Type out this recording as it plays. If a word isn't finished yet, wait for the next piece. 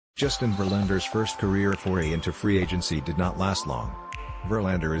Justin Verlander's first career foray into free agency did not last long.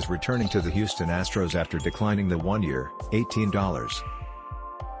 Verlander is returning to the Houston Astros after declining the one-year,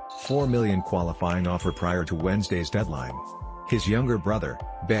 $18.4 million qualifying offer prior to Wednesday's deadline. His younger brother,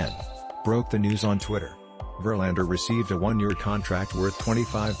 Ben, broke the news on Twitter. Verlander received a one-year contract worth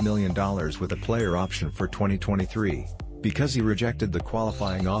 $25 million with a player option for 2023. Because he rejected the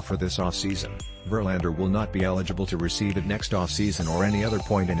qualifying offer this offseason, Verlander will not be eligible to receive it next offseason or any other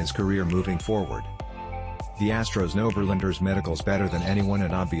point in his career moving forward. The Astros know Verlander's medicals better than anyone,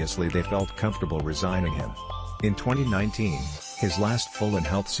 and obviously they felt comfortable resigning him. In 2019, his last full and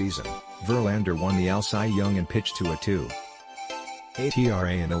health season, Verlander won the AL Cy Young and pitched to a 2.8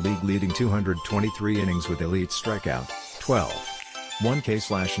 ERA in a league-leading 223 innings with elite strikeout, 12,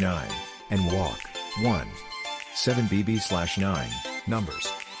 1K/9, and walk, 1.7 BB/9, numbers.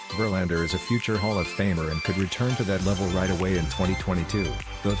 Verlander is a future Hall of Famer and could return to that level right away in 2022,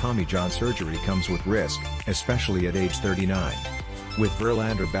 though Tommy John surgery comes with risk, especially at age 39. With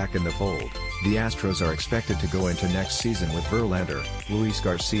Verlander back in the fold, the Astros are expected to go into next season with Verlander, Luis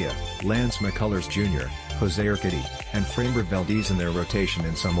Garcia, Lance McCullers Jr., Jose Urquidy, and Framber Valdez in their rotation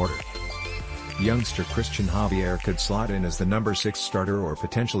in some order. Youngster Christian Javier could slot in as the number 6 starter or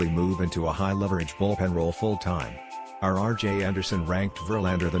potentially move into a high-leverage bullpen role full-time. Our R.J. Anderson ranked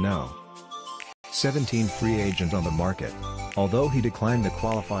Verlander the No. 17 free agent on the market. Although he declined the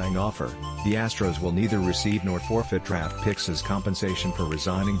qualifying offer, the Astros will neither receive nor forfeit draft picks as compensation for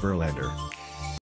resigning Verlander.